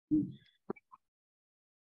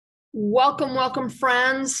Welcome, welcome,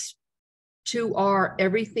 friends, to our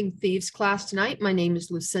Everything Thieves class tonight. My name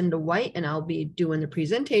is Lucinda White, and I'll be doing the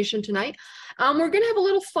presentation tonight. We're going to have a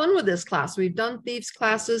little fun with this class. We've done Thieves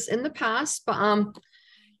classes in the past, but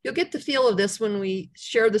you'll get the feel of this when we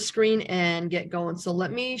share the screen and get going. So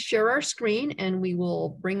let me share our screen, and we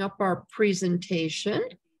will bring up our presentation.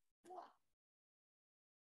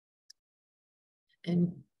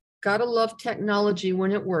 And gotta love technology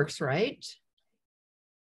when it works, right?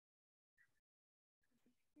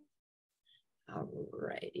 All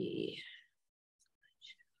righty.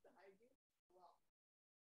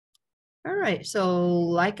 All right, so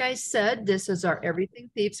like I said, this is our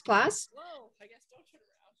Everything Thieves class. Whoa, I guess don't turn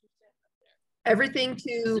around. Everything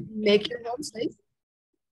to make your home safe.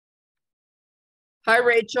 Hi,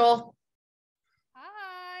 Rachel.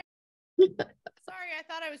 Hi. Sorry, I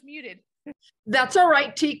thought I was muted. That's all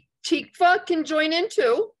right. Tikva can join in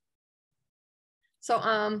too. So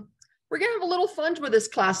we're gonna have a little fun with this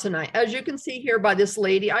class tonight. As you can see here by this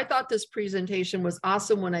lady, I thought this presentation was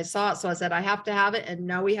awesome when I saw it. So I said, I have to have it. And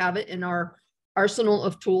now we have it in our arsenal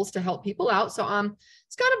of tools to help people out. So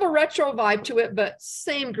it's kind of a retro vibe to it, but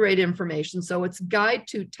same great information. So it's Guide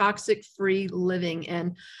to Toxic Free Living.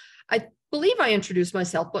 And I believe I introduced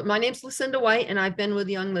myself, but my name's Lucinda White, and I've been with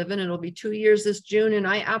Young Living. It'll be 2 years this June, and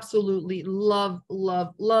I absolutely love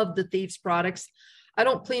the Thieves products. I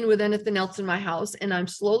don't clean with anything else in my house, and I'm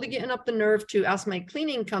slowly getting up the nerve to ask my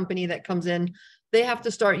cleaning company that comes in. They have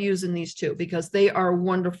to start using these too, because they are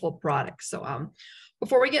wonderful products. So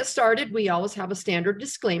before we get started, we always have a standard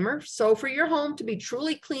disclaimer. So for your home to be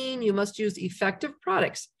truly clean, you must use effective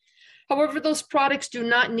products. However, those products do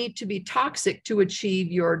not need to be toxic to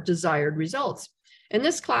achieve your desired results. In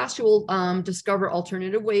this class, you will discover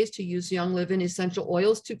alternative ways to use Young Living essential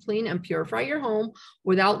oils to clean and purify your home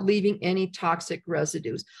without leaving any toxic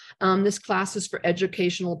residues. This class is for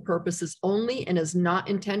educational purposes only and is not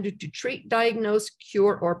intended to treat, diagnose,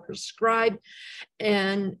 cure, or prescribe.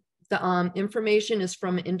 And the information is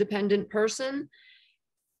from an independent person.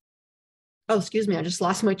 Oh, excuse me, I just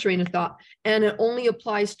lost my train of thought. And it only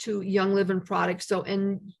applies to Young Living products. So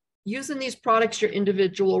in using these products, your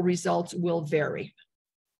individual results will vary.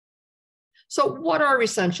 So what are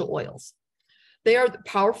essential oils? They are the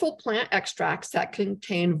powerful plant extracts that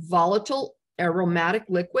contain volatile aromatic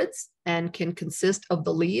liquids and can consist of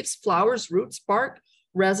the leaves, flowers, roots, bark,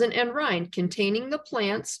 resin, and rind, containing the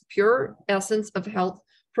plant's pure essence of health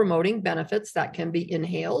promoting benefits that can be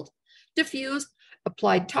inhaled, diffused,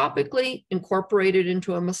 applied topically, incorporated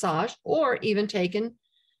into a massage, or even taken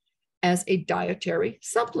as a dietary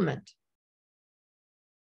supplement.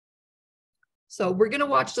 So we're going to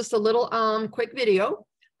watch just a little quick video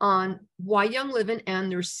on why Young Living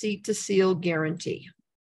and their seed to seal guarantee.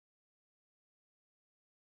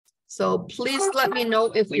 So please let me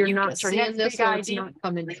know if you're not seeing this or it's not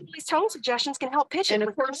coming in. These tone suggestions can help pitch it. And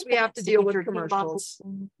of course, we have to deal with commercials.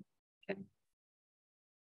 Okay.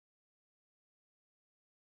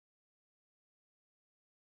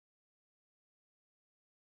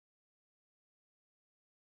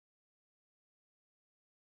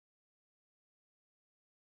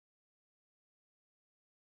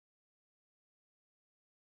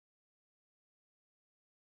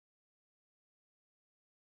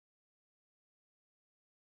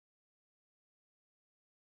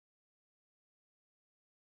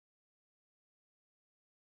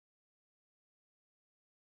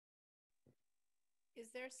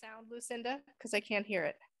 Is there sound, Lucinda? Because I can't hear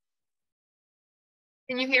it.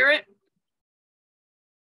 Can you hear it?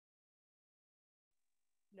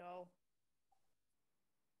 No.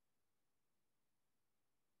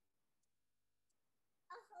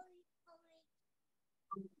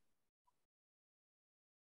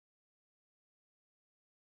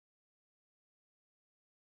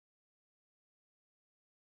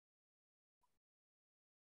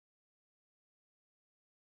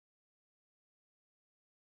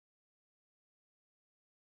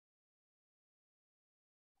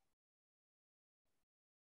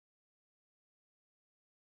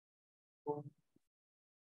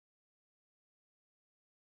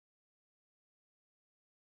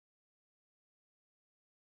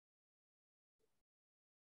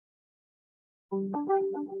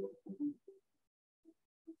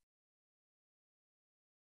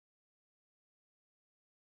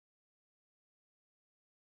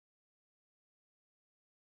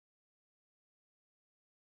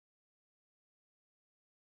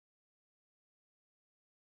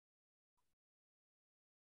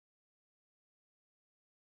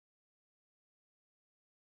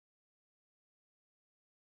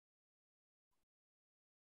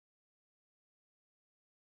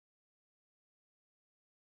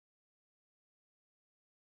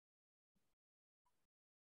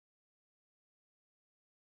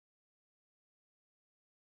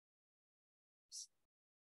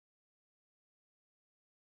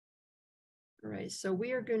 All right, so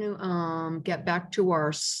we are going to get back to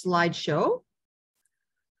our slideshow.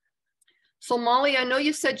 So Molly, I know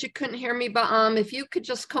you said you couldn't hear me, but if you could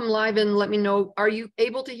just come live and let me know, are you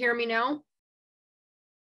able to hear me now?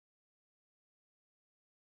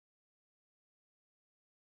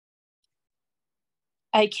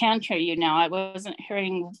 I can hear you now. I wasn't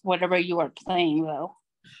hearing whatever you were playing though.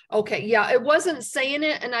 Okay, yeah, it wasn't saying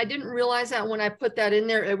it, and I didn't realize that when I put that in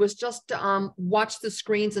there. It was just to watch the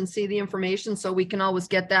screens and see the information, so we can always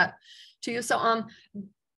get that to you. So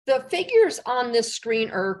the figures on this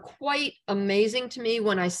screen are quite amazing to me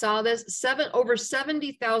when I saw this. Over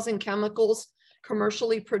 70,000 chemicals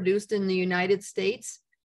commercially produced in the United States.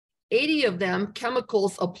 80 of them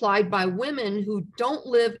chemicals applied by women who don't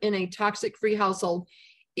live in a toxic-free household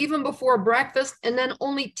even before breakfast, and then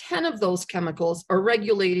only 10 of those chemicals are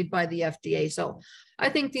regulated by the FDA. So I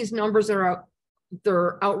think these numbers are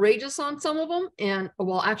they're outrageous on some of them, and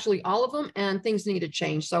well, actually all of them, and things need to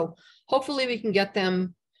change. So hopefully we can get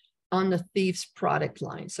them on the Thieves product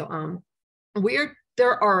line. So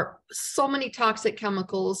there are so many toxic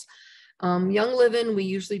chemicals. Young Living, we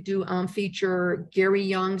usually do feature Gary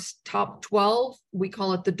Young's top 12. We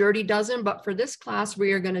call it the Dirty Dozen, but for this class,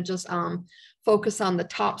 we are going to just focus on the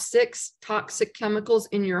top 6 toxic chemicals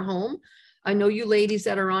in your home. I know you ladies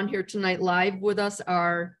that are on here tonight live with us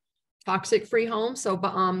are toxic-free homes. So,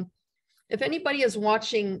 but if anybody is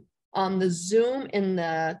watching on the Zoom in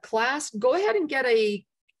the class, go ahead and get a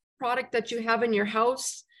product that you have in your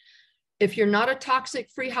house. If you're not a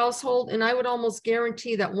toxic-free household, and I would almost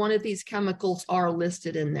guarantee that one of these chemicals are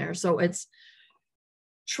listed in there. So it's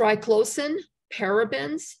triclosan,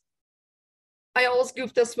 parabens. I always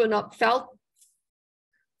goof this one up.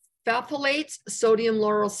 Phthalates, sodium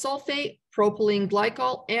lauryl sulfate, propylene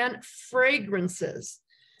glycol, and fragrances.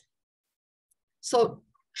 So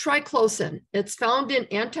triclosan, it's found in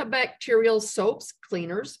antibacterial soaps,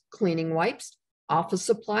 cleaners, cleaning wipes, office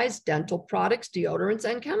supplies, dental products, deodorants,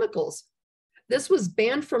 and chemicals. This was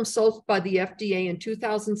banned from soaps by the FDA in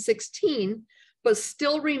 2016, but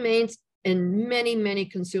still remains in many, many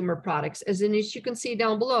consumer products. As you can see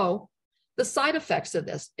down below, the side effects of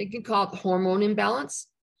this, it can cause hormone imbalance,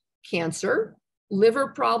 cancer, liver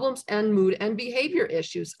problems, and mood and behavior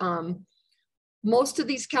issues. Most of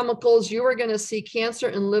these chemicals, you are going to see cancer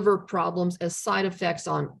and liver problems as side effects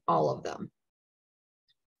on all of them.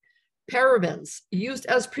 Parabens, used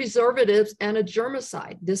as preservatives and a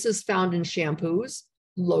germicide. This is found in shampoos,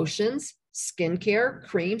 lotions, skincare,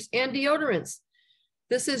 creams, and deodorants.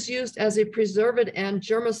 This is used as a preservative and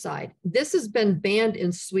germicide. This has been banned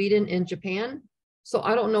in Sweden and Japan, so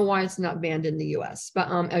I don't know why it's not banned in the US. But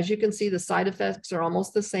as you can see, the side effects are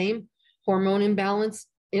almost the same. Hormone imbalance,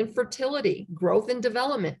 infertility, growth and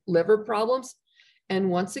development, liver problems, and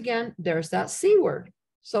once again, there's that C word.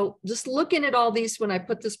 So just looking at all these when I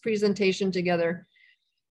put this presentation together,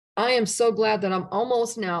 I am so glad that I'm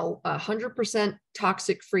almost now 100%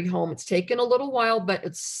 toxic-free home. It's taken a little while, but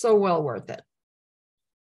it's so well worth it.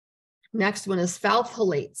 Next one is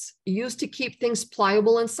phthalates, used to keep things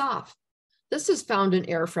pliable and soft. This is found in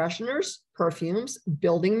air fresheners, perfumes,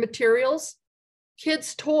 building materials,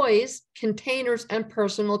 kids' toys, containers, and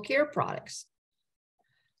personal care products.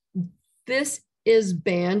 This is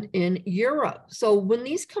banned in Europe. So when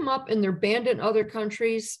these come up and they're banned in other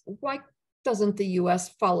countries, why doesn't the US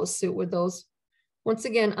follow suit with those? Once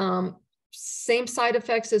again, same side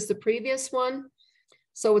effects as the previous one.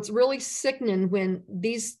 So it's really sickening when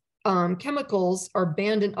these chemicals are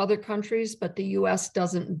banned in other countries, but the US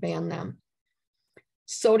doesn't ban them.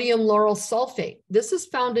 Sodium lauryl sulfate. This is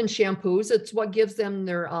found in shampoos. It's what gives them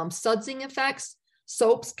their sudsing effects,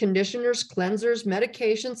 soaps, conditioners, cleansers,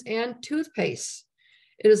 medications, and toothpaste.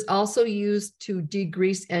 It is also used to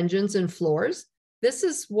degrease engines and floors. This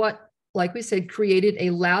is what, like we said, created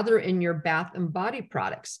a lather in your bath and body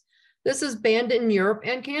products. This is banned in Europe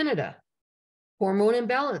and Canada. Hormone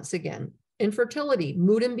imbalance again, infertility,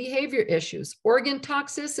 mood and behavior issues, organ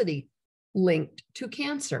toxicity linked to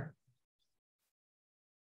cancer.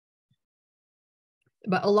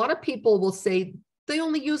 But a lot of people will say they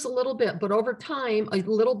only use a little bit, but over time, a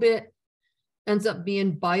little bit ends up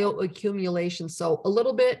being bioaccumulation. So a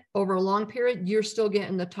little bit over a long period, you're still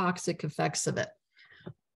getting the toxic effects of it.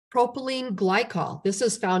 Propylene glycol. This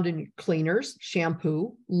is found in cleaners,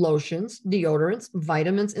 shampoo, lotions, deodorants,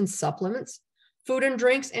 vitamins and supplements, food and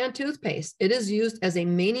drinks, and toothpaste. It is used as a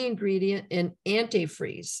main ingredient in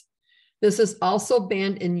antifreeze. This is also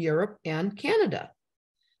banned in Europe and Canada.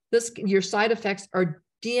 Your side effects are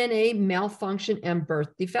DNA malfunction and birth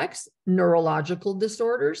defects, neurological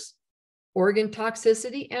disorders, organ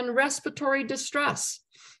toxicity, and respiratory distress.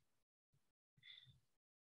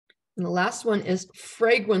 And the last one is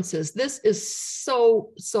fragrances. This is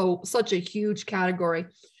such a huge category.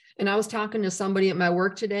 And I was talking to somebody at my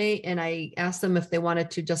work today, and I asked them if they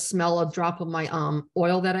wanted to just smell a drop of my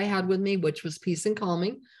oil that I had with me, which was Peace and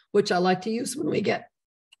Calming, which I like to use when we get,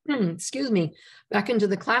 excuse me, back into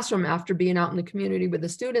the classroom after being out in the community with the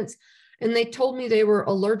students. And they told me they were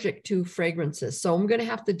allergic to fragrances. So I'm going to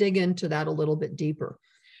have to dig into that a little bit deeper.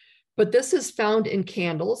 But this is found in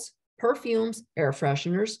candles, perfumes, air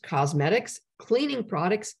fresheners, cosmetics, cleaning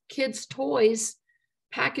products, kids' toys,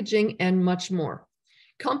 packaging, and much more.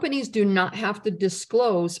 Companies do not have to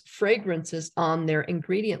disclose fragrances on their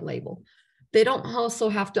ingredient label. They don't also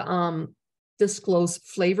have to disclose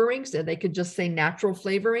flavorings. They could just say natural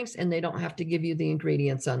flavorings, and they don't have to give you the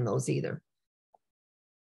ingredients on those either.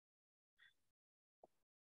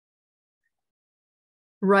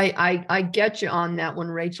 Right, I get you on that one,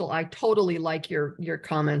 Rachel. I totally like your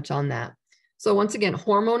comment on that. So once again,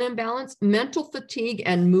 hormone imbalance, mental fatigue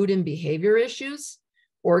and mood and behavior issues,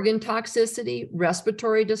 organ toxicity,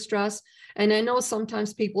 respiratory distress. And I know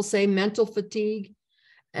sometimes people say mental fatigue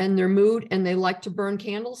and their mood, and they like to burn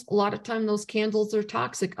candles. A lot of time those candles are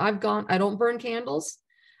toxic. I don't burn candles.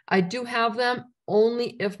 I do have them only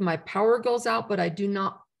if my power goes out, but I do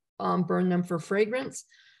not burn them for fragrance.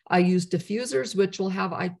 I use diffusers, which will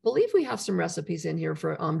have, I believe we have some recipes in here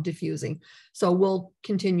for diffusing. So we'll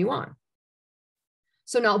continue on.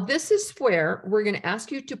 So now this is where we're going to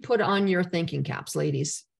ask you to put on your thinking caps,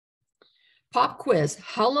 ladies. Pop quiz.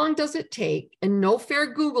 How long does it take? And no fair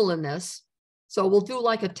Google in this. So we'll do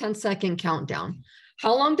like a 10-second countdown.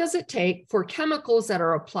 How long does it take for chemicals that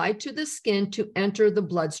are applied to the skin to enter the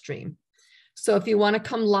bloodstream? So if you want to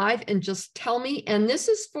come live and just tell me, and this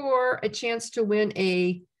is for a chance to win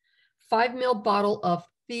a 5 ml bottle of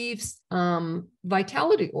Thieves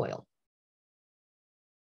Vitality Oil.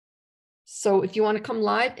 So if you want to come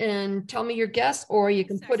live and tell me your guess, or you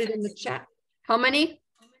can put it in the chat. How many?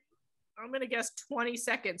 I'm going to guess 20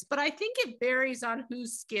 seconds, but I think it varies on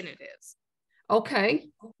whose skin it is. Okay.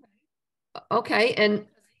 Okay. And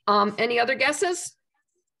any other guesses?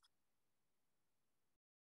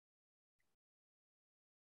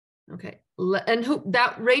 Okay. And who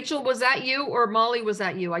that, Rachel, was that you, or Molly, was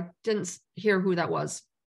that you? I didn't hear who that was.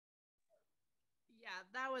 Yeah,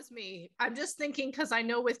 that was me. I'm just thinking because I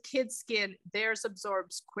know with kids' skin, theirs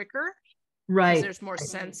absorbs quicker. Right. There's more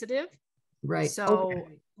sensitive. Right. So okay.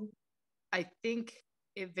 I think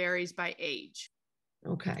it varies by age.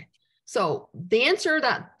 Okay. So the answer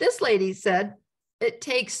that this lady said, it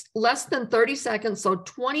takes less than 30 seconds. So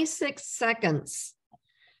 26 seconds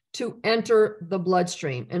to enter the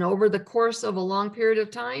bloodstream. And over the course of a long period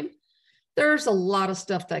of time, there's a lot of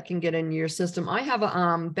stuff that can get into your system. I have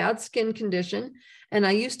a bad skin condition, and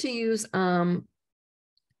I used to use an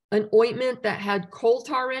ointment that had coal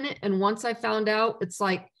tar in it. And once I found out, it's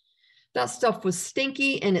like that stuff was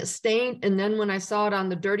stinky and it stained. And then when I saw it on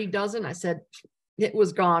the Dirty Dozen, I said, it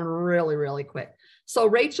was gone really, really quick. So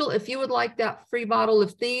Rachel, if you would like that free bottle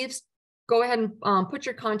of Thieves, go ahead and put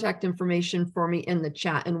your contact information for me in the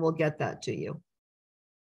chat, and we'll get that to you.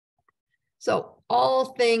 So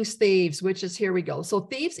all things Thieves, which is, here we go. So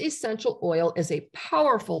Thieves Essential Oil is a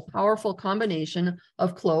powerful, powerful combination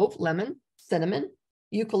of clove, lemon, cinnamon,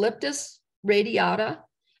 eucalyptus, radiata,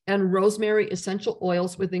 and rosemary essential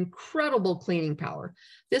oils with incredible cleaning power.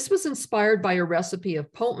 This was inspired by a recipe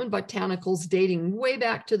of potent botanicals dating way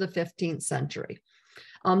back to the 15th century.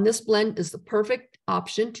 This blend is the perfect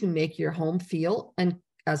option to make your home feel and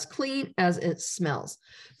as clean as it smells.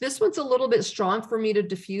 This one's a little bit strong for me to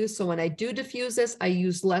diffuse. So when I do diffuse this, I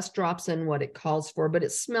use less drops than what it calls for, but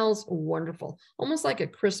it smells wonderful. Almost like a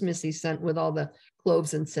Christmassy scent with all the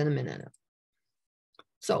cloves and cinnamon in it.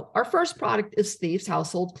 So our first product is Thieves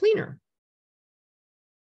Household Cleaner.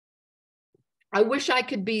 I wish I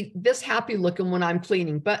could be this happy looking when I'm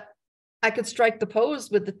cleaning, but I could strike the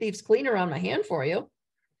pose with the Thieves Cleaner on my hand for you.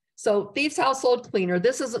 So Thieves Household Cleaner,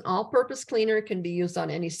 this is an all-purpose cleaner. It can be used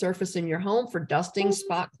on any surface in your home for dusting,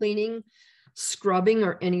 spot cleaning, scrubbing,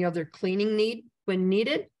 or any other cleaning need when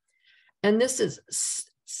needed. And this is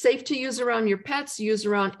safe to use around your pets, use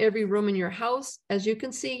around every room in your house. As you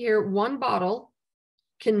can see here, one bottle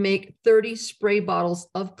can make 30 spray bottles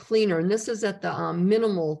of cleaner. And this is at the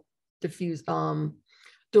minimal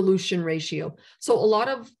dilution ratio. So a lot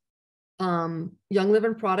of Young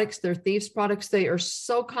Living products, they're Thieves products, they are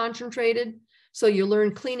so concentrated. So you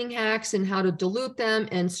learn cleaning hacks and how to dilute them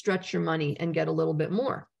and stretch your money and get a little bit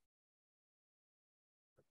more.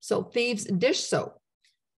 So Thieves dish soap,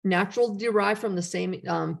 natural, derived from the same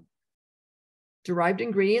derived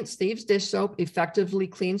ingredients. Thieves dish soap effectively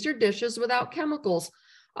cleans your dishes without chemicals.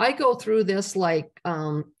 I go through this like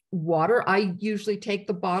water. I usually take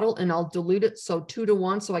the bottle and I'll dilute it. So 2 to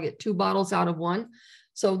 1. So I get 2 bottles out of 1.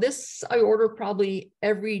 So this I order probably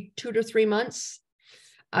every 2 to 3 months.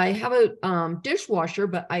 I have a dishwasher,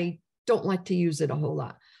 but I don't like to use it a whole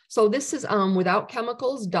lot. So this is without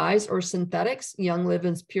chemicals, dyes, or synthetics. Young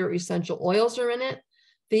Living's pure essential oils are in it.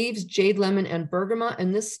 Thieves, jade, lemon, and bergamot.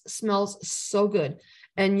 And this smells so good.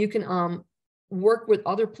 And you can work with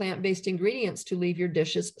other plant-based ingredients to leave your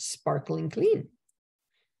dishes sparkling clean.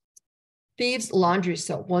 Thieves laundry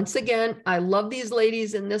soap. Once again, I love these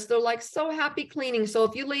ladies in this. They're like so happy cleaning. So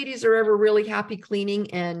if you ladies are ever really happy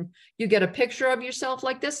cleaning and you get a picture of yourself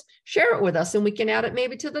like this, share it with us and we can add it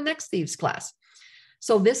maybe to the next Thieves class.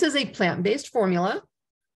 So this is a plant-based formula.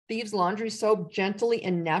 Thieves laundry soap gently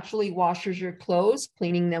and naturally washes your clothes,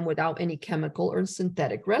 cleaning them without any chemical or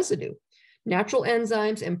synthetic residue. Natural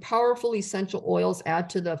enzymes and powerful essential oils add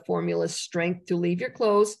to the formula's strength to leave your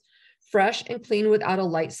clothes fresh and clean without a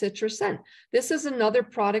light citrus scent. This is another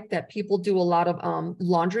product that people do a lot of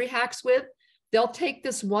laundry hacks with. They'll take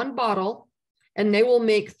this one bottle and they will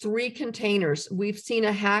make 3 containers. We've seen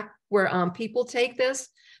a hack where people take this,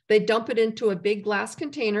 they dump it into a big glass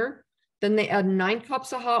container, then they add 9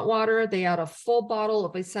 cups of hot water, they add a full bottle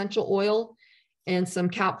of essential oil and some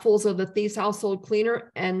capfuls of the Thieves household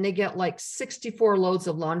cleaner, and they get like 64 loads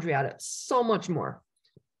of laundry out of it, so much more.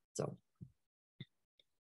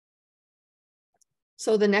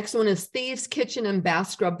 So the next one is Thieves Kitchen and Bath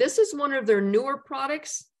Scrub. This is one of their newer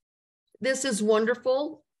products. This is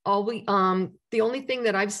wonderful. The only thing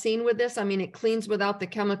that I've seen with this, I mean, it cleans without the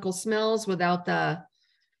chemical smells, without the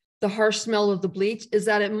harsh smell of the bleach, is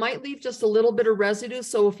that it might leave just a little bit of residue.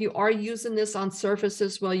 So if you are using this on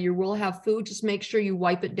surfaces where you will have food, just make sure you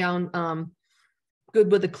wipe it down good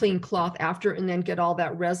with a clean cloth after and then get all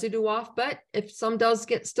that residue off. But if some does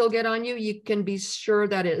still get on you, you can be sure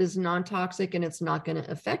that it is non-toxic and it's not going to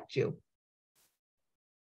affect you.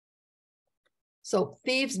 So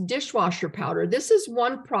Thieves dishwasher powder. This is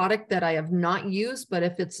one product that I have not used, but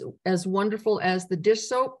if it's as wonderful as the dish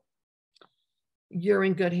soap, you're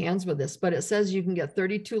in good hands with this. But it says you can get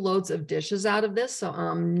 32 loads of dishes out of this.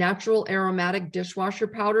 So natural aromatic dishwasher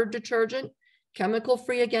powder detergent, chemical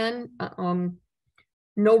free again,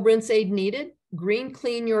 no rinse aid needed. Green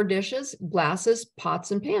clean your dishes, glasses,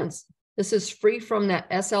 pots, and pans. This is free from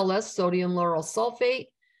that SLS, sodium lauryl sulfate,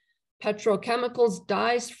 petrochemicals,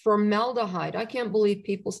 dyes, formaldehyde. I can't believe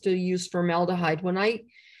people still use formaldehyde. When I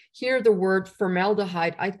hear the word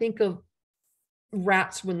formaldehyde, I think of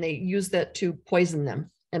rats when they use that to poison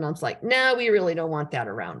them. And I was like, no, we really don't want that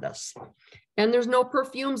around us. And there's no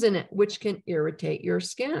perfumes in it, which can irritate your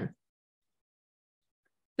skin.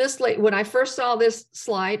 This lady, when I first saw this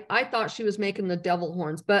slide, I thought she was making the devil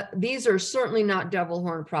horns, but these are certainly not devil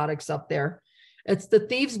horn products up there. It's the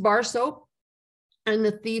Thieves bar soap and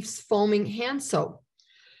the Thieves foaming hand soap.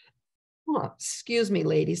 Oh, excuse me,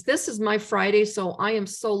 ladies. This is my Friday, so I am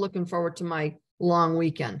so looking forward to my long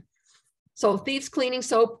weekend. So Thieves cleaning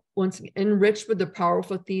soap, once enriched with the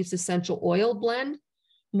powerful Thieves essential oil blend,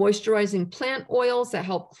 moisturizing plant oils that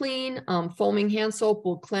help clean. Foaming hand soap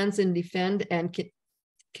will cleanse and defend and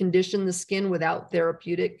condition the skin with the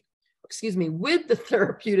therapeutic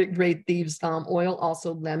grade Thieves oil,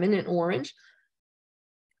 also lemon and orange.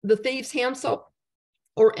 The Thieves hand soap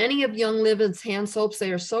or any of Young Living's hand soaps,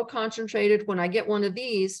 they are so concentrated. When I get one of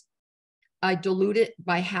these, I dilute it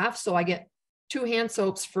by half. So I get 2 hand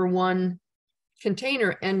soaps for 1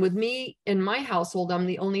 container. And with me in my household, I'm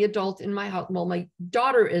the only adult in my house. Well, my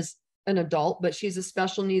daughter is an adult, but she's a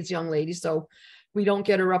special needs young lady. So we don't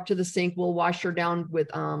get her up to the sink. We'll wash her down with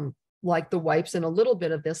like the wipes and a little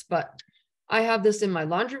bit of this, but I have this in my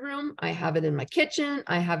laundry room. I have it in my kitchen.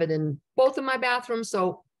 I have it in both of my bathrooms.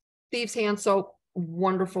 So Thieves hand soap,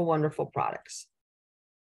 wonderful, wonderful products.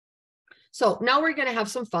 So now we're going to have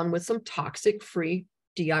some fun with some toxic-free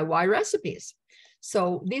DIY recipes.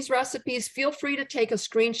 So these recipes, feel free to take a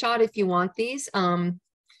screenshot if you want these.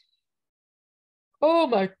 Oh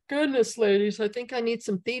my goodness, ladies, I think I need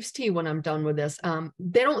some Thieves tea when I'm done with this.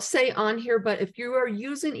 They don't say on here, but if you are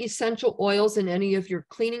using essential oils in any of your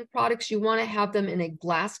cleaning products, you want to have them in a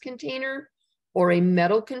glass container or a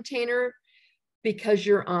metal container, because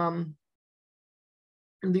your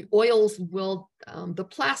the oils will, the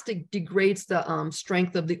plastic degrades the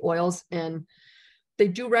strength of the oils, and they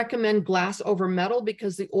do recommend glass over metal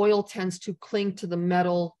because the oil tends to cling to the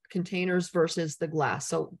metal containers versus the glass.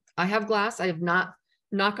 So I have glass. I have not,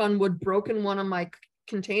 knock on wood, broken one of my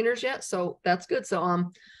containers yet. So that's good.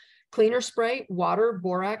 So cleaner spray, water,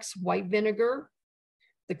 borax, white vinegar,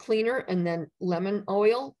 the cleaner, and then lemon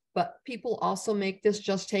oil, but people also make this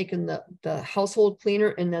just taking the household cleaner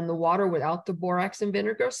and then the water without the borax and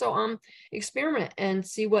vinegar. So experiment and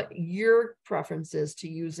see what your preference is to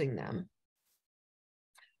using them.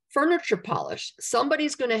 Furniture polish.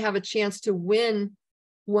 Somebody's going to have a chance to win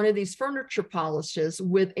one of these furniture polishes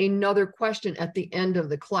with another question at the end of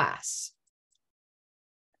the class.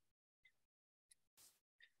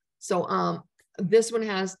 So this one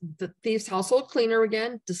has the Thieves household cleaner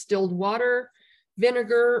again, distilled water,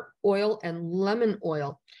 vinegar, oil, and lemon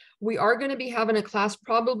oil. We are going to be having a class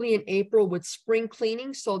probably in April with spring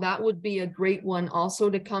cleaning. So that would be a great one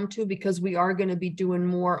also to come to, because we are going to be doing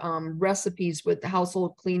more recipes with the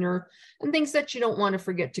household cleaner and things that you don't want to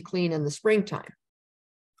forget to clean in the springtime.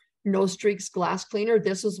 No Streaks glass cleaner.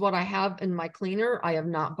 This is what I have in my cleaner. I have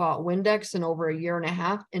not bought Windex in over 1.5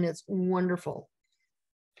 years, and it's wonderful.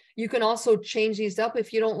 You can also change these up.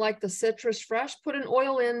 If you don't like the citrus fresh, put an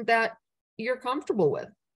oil in that you're comfortable with.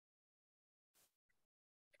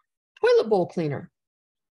 Toilet bowl cleaner.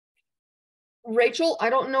 Rachel, I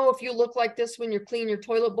don't know if you look like this when you're cleaning your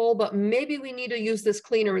toilet bowl, but maybe we need to use this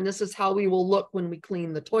cleaner, and this is how we will look when we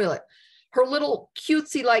clean the toilet. Her little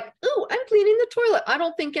cutesy, like, oh, I'm cleaning the toilet. I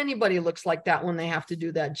don't think anybody looks like that when they have to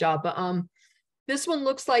do that job. But this one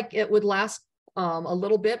looks like it would last a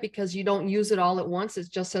little bit because you don't use it all at once. It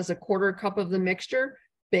just has a 1/4 cup of the mixture,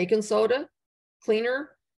 baking soda,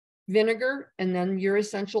 cleaner, vinegar, and then your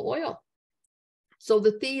essential oil. So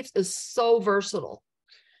the Thieves is so versatile.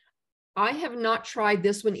 I have not tried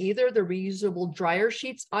this one either, the reusable dryer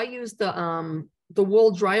sheets. I use the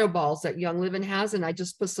wool dryer balls that Young Living has, and I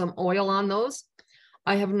just put some oil on those.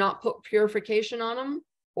 I have not put purification on them,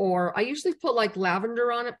 or I usually put like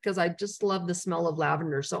lavender on it because I just love the smell of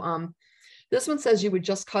lavender. So this one says you would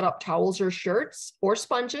just cut up towels or shirts or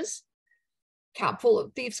sponges, cap full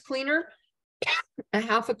of Thieves cleaner, a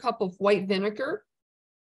 1/2 cup of white vinegar,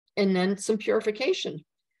 and then some purification.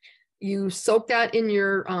 You soak that in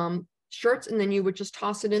your shirts, and then you would just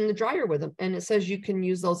toss it in the dryer with them. And it says you can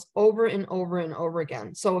use those over and over and over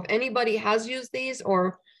again. So if anybody has used these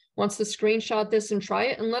or wants to screenshot this and try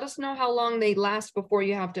it, and let us know how long they last before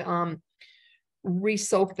you have to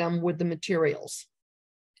re-soak them with the materials.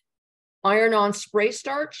 Iron-on spray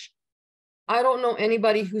starch. I don't know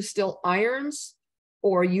anybody who still irons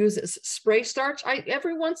or uses spray starch.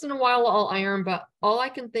 Every once in a while I'll iron, but all I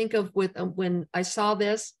can think of with when I saw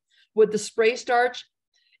this with the spray starch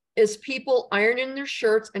is people ironing their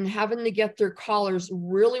shirts and having to get their collars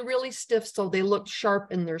really, really stiff so they look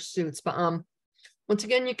sharp in their suits. But once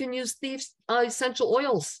again, you can use Thieves essential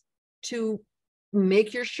oils to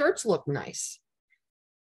make your shirts look nice.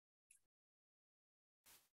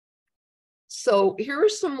 So here are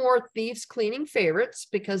some more Thieves cleaning favorites,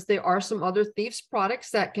 because there are some other Thieves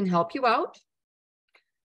products that can help you out.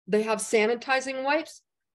 They have sanitizing wipes.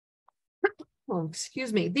 Oh,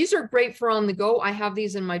 excuse me. These are great for on the go. I have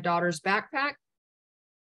these in my daughter's backpack.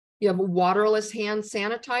 You have a waterless hand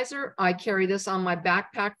sanitizer. I carry this on my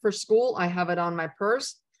backpack for school. I have it on my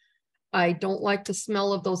purse. I don't like the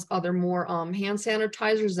smell of those other more hand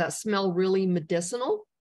sanitizers that smell really medicinal.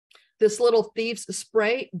 This little Thieves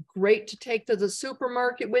spray, great to take to the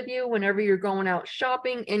supermarket with you whenever you're going out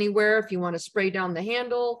shopping, anywhere. If you want to spray down the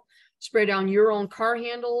handle, spray down your own car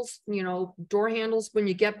handles, you know, door handles when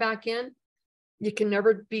you get back in. You can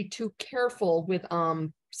never be too careful with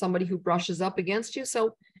somebody who brushes up against you.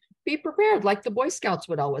 So be prepared, like the Boy Scouts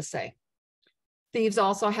would always say. Thieves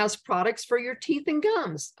also has products for your teeth and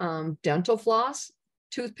gums, dental floss,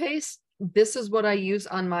 toothpaste. This is what I use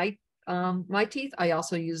on my teeth. I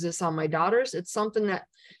also use this on my daughter's. It's something that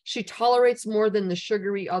she tolerates more than the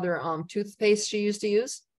sugary other toothpaste she used to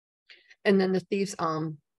use. And then the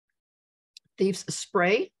Thieves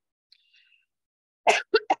spray.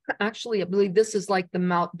 Actually, I believe this is like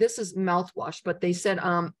this is mouthwash, but they said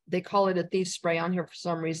they call it a Thieves spray on here for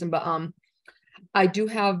some reason. But I do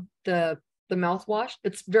have the mouthwash.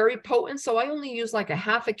 It's very potent, so I only use like a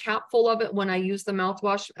 1/2 capful of it when I use the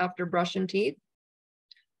mouthwash after brushing teeth.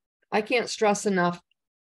 I can't stress enough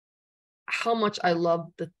how much I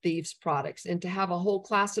love the Thieves products, and to have a whole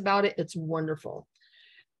class about it, it's wonderful.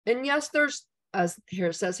 And yes, there's, as here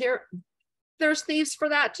it says here, there's Thieves for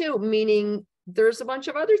that too, meaning there's a bunch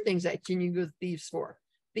of other things that you can use Thieves for.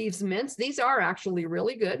 Thieves mints, these are actually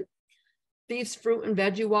really good. Thieves fruit and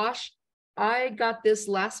veggie wash. I got this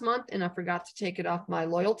last month and I forgot to take it off my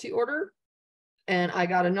loyalty order. And I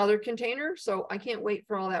got another container. So I can't wait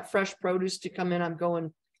for all that fresh produce to come in. I'm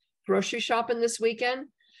going grocery shopping this weekend,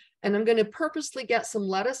 and I'm going to purposely get some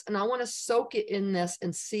lettuce, and I want to soak it in this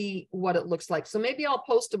and see what it looks like. So maybe I'll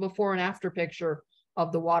post a before and after picture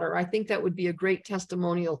of the water. I think that would be a great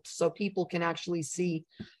testimonial so people can actually see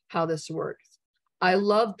how this works. I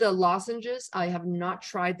love the lozenges. I have not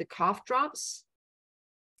tried the cough drops.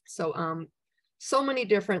 So, so many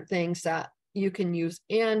different things that you can use.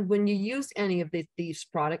 And when you use any of these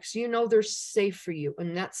products, you know they're safe for you.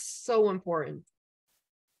 And that's so important.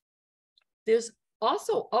 There's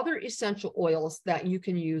also other essential oils that you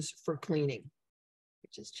can use for cleaning.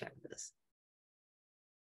 Just check this.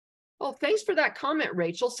 Oh, thanks for that comment,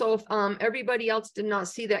 Rachel. So if everybody else did not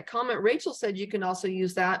see that comment, Rachel said you can also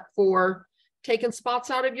use that for taking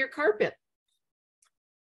spots out of your carpet.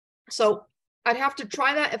 So I'd have to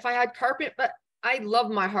try that if I had carpet, but I love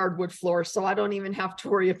my hardwood floors, so I don't even have to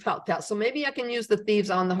worry about that. So maybe I can use the Thieves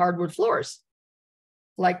on the hardwood floors,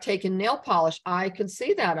 like taking nail polish. I can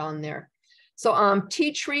see that on there. So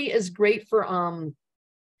tea tree is great for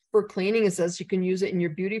cleaning. It says you can use it in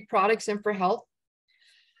your beauty products and for health.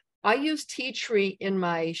 I use tea tree in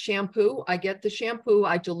my shampoo. I get the shampoo,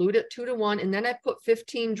 I dilute it 2 to 1, and then I put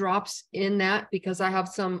 15 drops in that because I have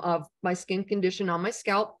some of my skin condition on my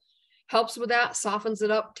scalp. Helps with that, softens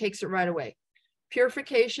it up, takes it right away.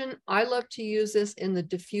 Purification, I love to use this in the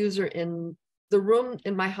diffuser in the room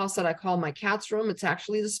in my house that I call my cat's room. It's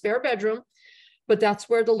actually the spare bedroom, but that's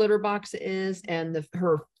where the litter box is and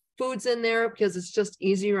her food's in there because it's just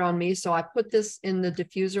easier on me. So I put this in the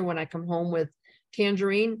diffuser when I come home with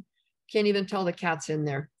tangerine. Can't even tell the cat's in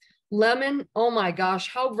there. Lemon, oh my gosh,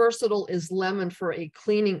 how versatile is lemon for a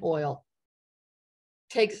cleaning oil?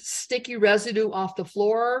 Takes sticky residue off the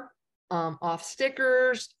floor, off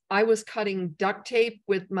stickers. I was cutting duct tape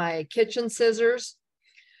with my kitchen scissors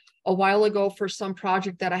a while ago for some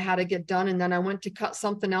project that I had to get done. And then I went to cut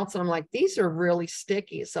something else and I'm like, these are really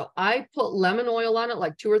sticky. So I put lemon oil on it,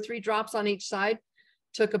 like 2 or 3 drops on each side,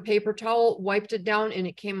 took a paper towel, wiped it down, and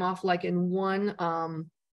it came off like in one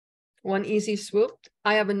easy swoop.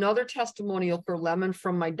 I have another testimonial for lemon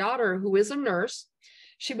from my daughter, who is a nurse.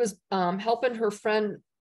 She was helping her friend.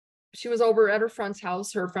 She was over at her friend's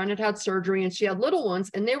house. Her friend had surgery and she had little ones,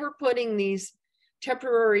 and they were putting these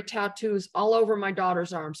temporary tattoos all over my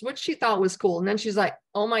daughter's arms, which she thought was cool. And then she's like,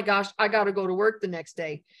 oh my gosh, I got to go to work the next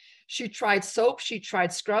day. She tried soap, she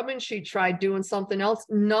tried scrubbing, she tried doing something else.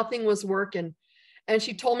 Nothing was working. And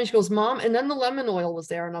she told me, she goes, Mom, and then the lemon oil was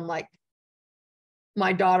there. And I'm like,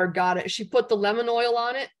 my daughter got it. She put the lemon oil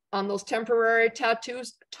on it, on those temporary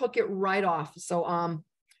tattoos, took it right off. So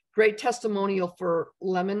great testimonial for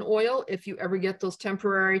lemon oil. If you ever get those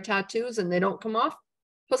temporary tattoos and they don't come off,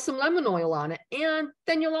 put some lemon oil on it, and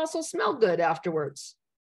then you'll also smell good afterwards.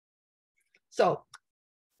 So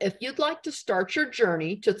if you'd like to start your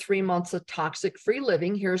journey to 3 months of toxic-free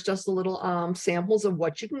living, here's just a little samples of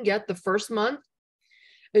what you can get. The first month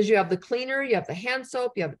is you have the cleaner, you have the hand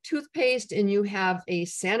soap, you have a toothpaste, and you have a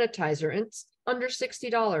sanitizer, and it's under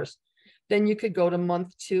 $60. Then you could go to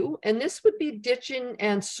month 2, and this would be ditching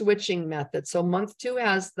and switching method. So month 2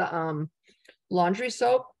 has the laundry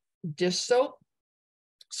soap, dish soap,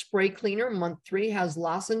 spray cleaner. Month 3 has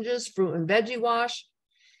lozenges, fruit and veggie wash,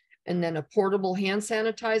 and then a portable hand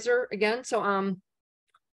sanitizer again. So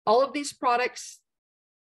all of these products,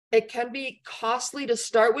 it can be costly to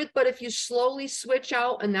start with, but if you slowly switch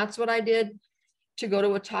out, and that's what I did to go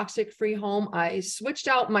to a toxic-free home, I switched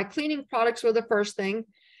out. My cleaning products were the first thing.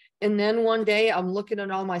 And then one day I'm looking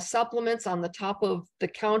at all my supplements on the top of the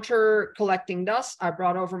counter collecting dust. I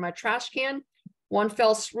brought over my trash can, one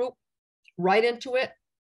fell swoop right into it.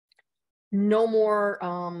 No more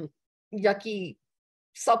yucky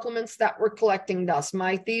supplements that were collecting dust.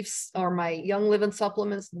 My Thieves or my Young Living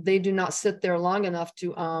supplements, they do not sit there long enough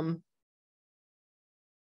to oh,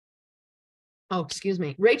 excuse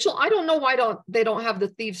me, Rachel, I don't know why they don't have the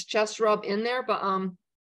Thieves chest rub in there, but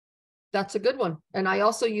that's a good one. And I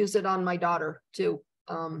also use it on my daughter too.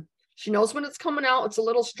 She knows when it's coming out. It's a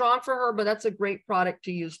little strong for her, but that's a great product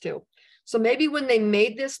to use too. So maybe when they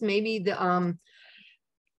made this, maybe the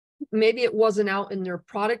maybe it wasn't out in their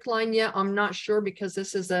product line yet. I'm not sure, because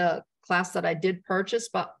this is a class that I did purchase,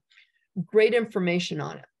 but great information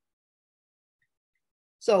on it.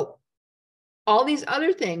 So all these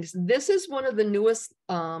other things, this is one of the newest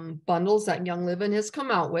bundles that Young Living has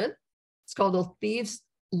come out with. It's called a Thieves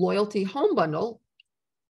Loyalty Home Bundle.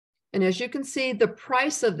 And as you can see, the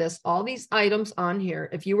price of this, all these items on here,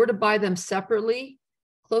 if you were to buy them separately,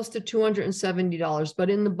 close to $270, but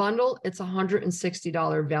in the bundle, it's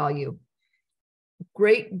 $160 value.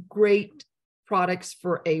 Great, great products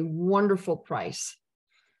for a wonderful price.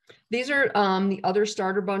 These are the other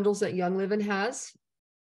starter bundles that Young Living has.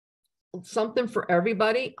 Something for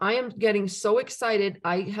everybody. I am getting so excited.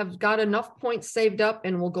 I have got enough points saved up,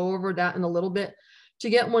 and we'll go over that in a little bit, to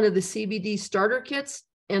get one of the CBD starter kits.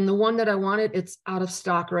 And the one that I wanted, it's out of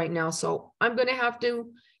stock right now. So I'm going to have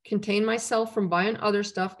to contain myself from buying other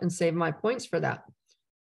stuff and save my points for that.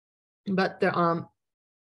 But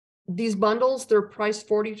these bundles, they're priced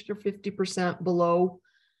 40 to 50% below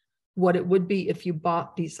what it would be if you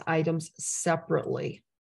bought these items separately.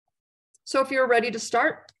 So if you're ready to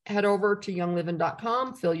start, head over to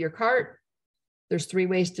youngliving.com, fill your cart. There's 3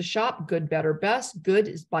 ways to shop: good, better, best. Good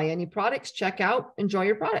is buy any products, check out, enjoy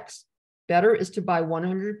your products. Better is to buy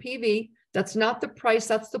 100 PV. That's not the price,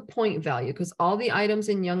 that's the point value, because all the items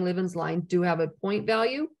in Young Living's line do have a point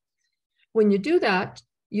value. When you do that,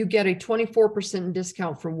 you get a 24%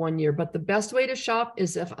 discount for 1 year. But the best way to shop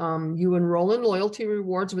is if you enroll in loyalty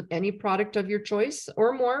rewards with any product of your choice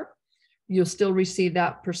or more, you'll still receive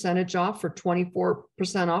that percentage off for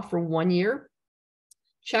 24% off for 1 year.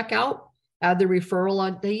 Check out, add the referral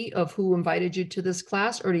ID of who invited you to this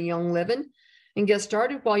class or to Young Living, and get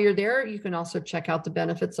started. While you're there, you can also check out the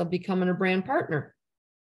benefits of becoming a brand partner.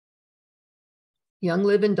 Young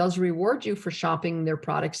Living does reward you for shopping their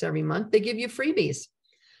products every month. They give you freebies.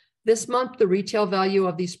 This month, the retail value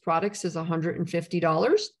of these products is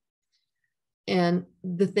 $150. And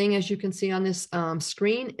the thing, as you can see on this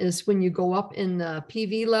screen, is when you go up in the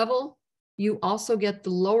PV level, you also get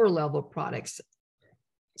the lower level products.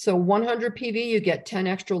 So 100 PV, you get 10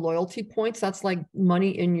 extra loyalty points. That's like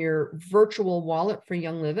money in your virtual wallet for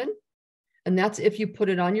Young Living. And that's if you put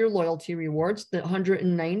it on your loyalty rewards. The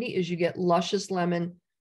 190 is you get Luscious Lemon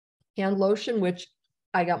hand lotion, which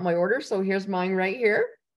I got my order. So here's mine right here.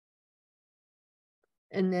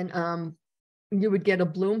 And then you would get a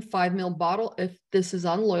Bloom 5 ml bottle if this is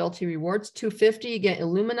on loyalty rewards. 250, you get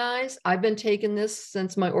Illuminize. I've been taking this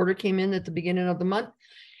since my order came in at the beginning of the month.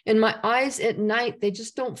 And my eyes at night, they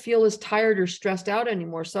just don't feel as tired or stressed out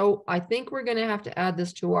anymore. So I think we're going to have to add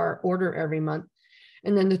this to our order every month.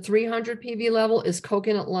 And then the 300 PV level is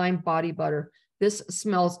Coconut Lime Body Butter. This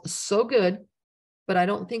smells so good, but I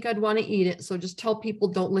don't think I'd want to eat it. So just tell people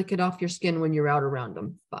don't lick it off your skin when you're out around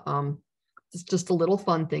them. But, it's just a little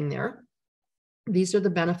fun thing there. These are the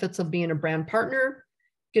benefits of being a brand partner.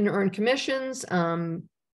 You can earn commissions,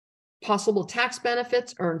 possible tax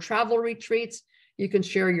benefits, earn travel retreats. You can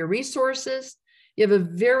share your resources. You have a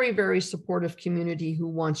very, very supportive community who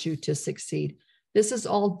wants you to succeed. This is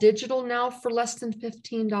all digital now for less than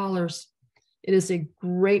 $15. It is a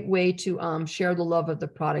great way to share the love of the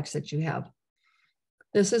products that you have.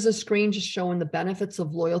 This is a screen just showing the benefits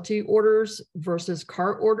of loyalty orders versus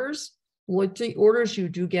cart orders. Loyalty orders, you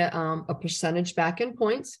do get a percentage back in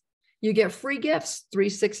points. You get free gifts, 3,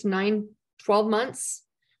 6, 9, 12 months.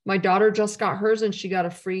 My daughter just got hers and she got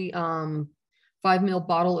a free 5 ml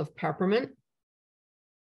bottle of peppermint.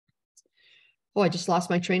 Oh, I just lost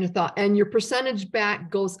my train of thought. And your percentage back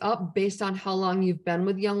goes up based on how long you've been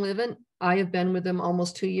with Young Living. I have been with them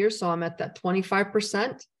almost 2 years, so I'm at that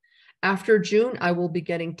 25%. After June, I will be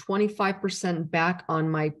getting 25% back on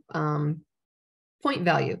my point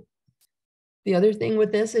value. The other thing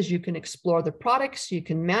with this is you can explore the products, you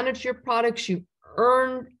can manage your products, you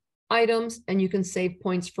earn items, and you can save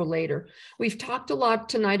points for later. We've talked a lot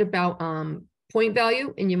tonight about point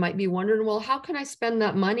value, and you might be wondering, well, how can I spend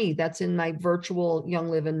that money that's in my virtual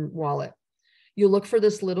Young Living wallet? You look for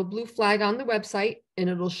this little blue flag on the website,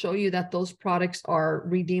 and it'll show you that those products are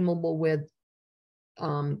redeemable with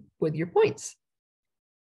your points.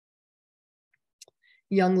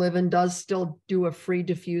 Young Living does still do a free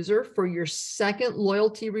diffuser for your second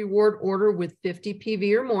loyalty reward order with 50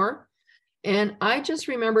 PV or more. And I just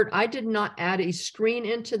remembered I did not add a screen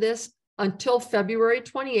into this until February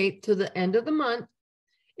 28th to the end of the month.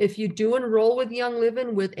 If you do enroll with Young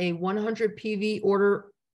Living with a 100 PV order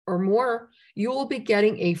or more, you will be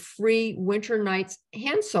getting a free Winter Nights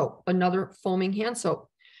hand soap, another foaming hand soap.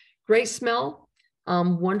 Great smell.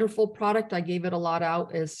 Wonderful product. I gave it a lot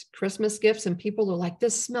out as Christmas gifts, and people are like,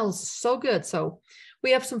 this smells so good. So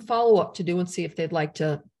we have some follow-up to do and see if they'd like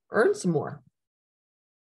to earn some more.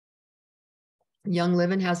 Young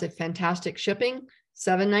Living has a fantastic shipping,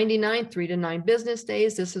 $7.99, 3 to 9 business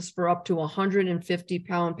days. This is for up to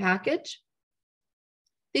 150-pound package.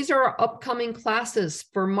 These are our upcoming classes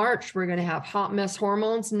for March. We're going to have Hot Mess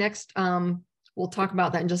Hormones next. We'll talk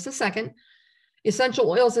about that in just a second. Essential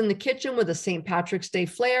oils in the kitchen with a St. Patrick's Day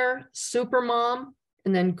flair, Super Mom,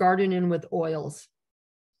 and then gardening with oils.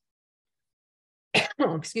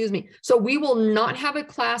 Oh, excuse me. So we will not have a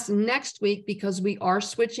class next week because we are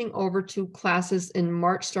switching over to classes in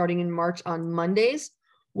March, starting in March on Mondays,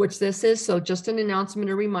 which this is. So just an announcement,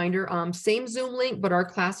 a reminder, same Zoom link, but our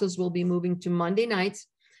classes will be moving to Monday nights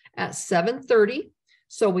at 7:30.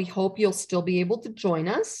 So we hope you'll still be able to join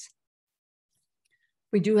us.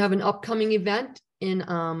 We do have an upcoming event in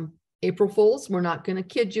April Fool's. We're not going to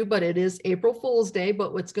kid you, but it is April Fool's Day,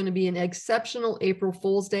 but it's going to be an exceptional April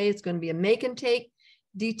Fool's Day. It's going to be a make and take.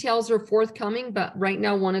 Details are forthcoming, but right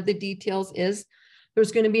now one of the details is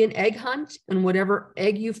there's going to be an egg hunt, and whatever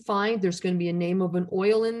egg you find, there's going to be a name of an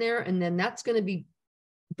oil in there. And then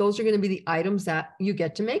those are going to be the items that you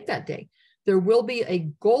get to make that day. There will be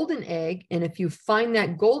a golden egg. And if you find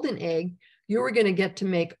that golden egg, you are going to get to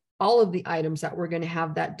make all of the items that we're going to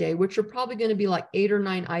have that day, which are probably going to be like 8 or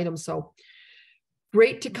 9 items. So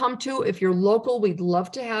great to come to. If you're local, we'd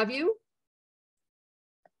love to have you.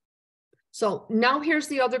 So now here's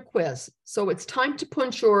the other quiz. So it's time to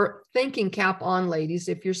put your thinking cap on, ladies,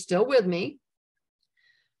 if you're still with me.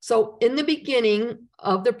 So in the beginning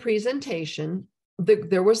of the presentation,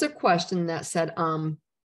 there was a question that said,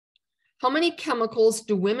 how many chemicals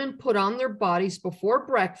do women put on their bodies before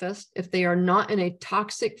breakfast if they are not in a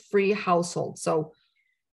toxic-free household? So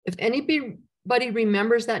if anybody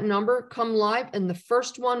remembers that number, come live, and the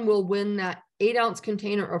first one will win that 8-ounce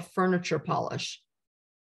container of furniture polish.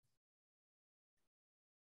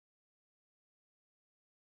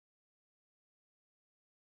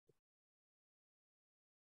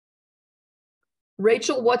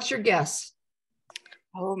 Rachel, what's your guess?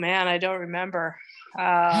 Oh man, I don't remember.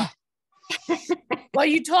 Well,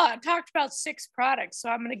 you talked about 6 products, so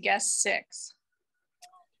I'm going to guess 6.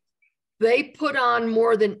 They put on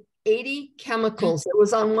more than 80 chemicals. It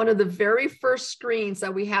was on one of the very first screens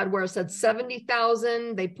that we had where it said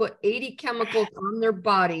 70,000. They put 80 chemicals on their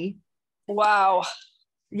body. Wow.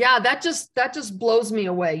 Yeah, that just blows me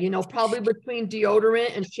away. You know, probably between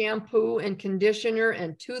deodorant and shampoo and conditioner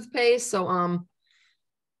and toothpaste. So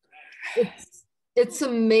it's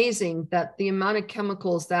amazing that the amount of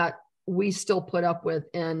chemicals that we still put up with.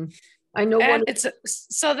 And I know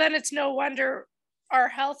so then it's no wonder our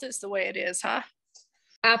health is the way it is, huh?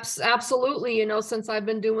 Absolutely. You know, since I've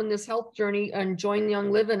been doing this health journey and joined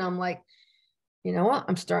Young Living, I'm like, you know what?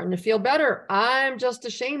 I'm starting to feel better. I'm just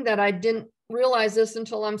ashamed that I didn't realize this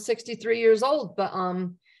until I'm 63 years old. But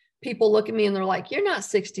people look at me and they're like, you're not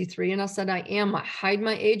 63. And I said, I am. I hide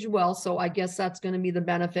my age well. So I guess that's going to be the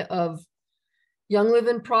benefit of Young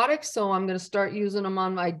Living products. So I'm going to start using them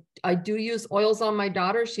on I do use oils on my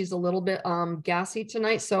daughter. She's a little bit gassy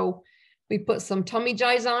tonight. So we put some tummy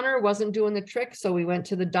jies on her, wasn't doing the trick. So we went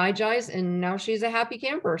to the dijies and now she's a happy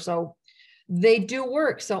camper. So they do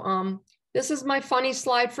work. So this is my funny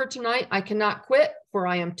slide for tonight. I cannot quit, for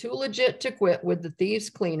I am too legit to quit with the Thieves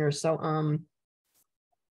cleaner. So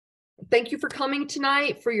thank you for coming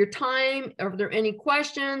tonight, for your time. Are there any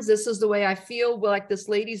questions? This is the way I feel like this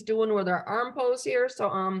lady's doing with our arm pose here. So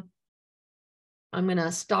I'm going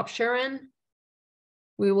to stop sharing.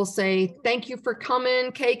 We will say thank you for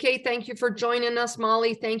coming. KK, thank you for joining us.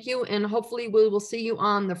 Molly, thank you. And hopefully we will see you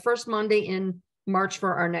on the first Monday in March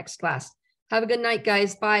for our next class. Have a good night,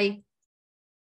 guys. Bye.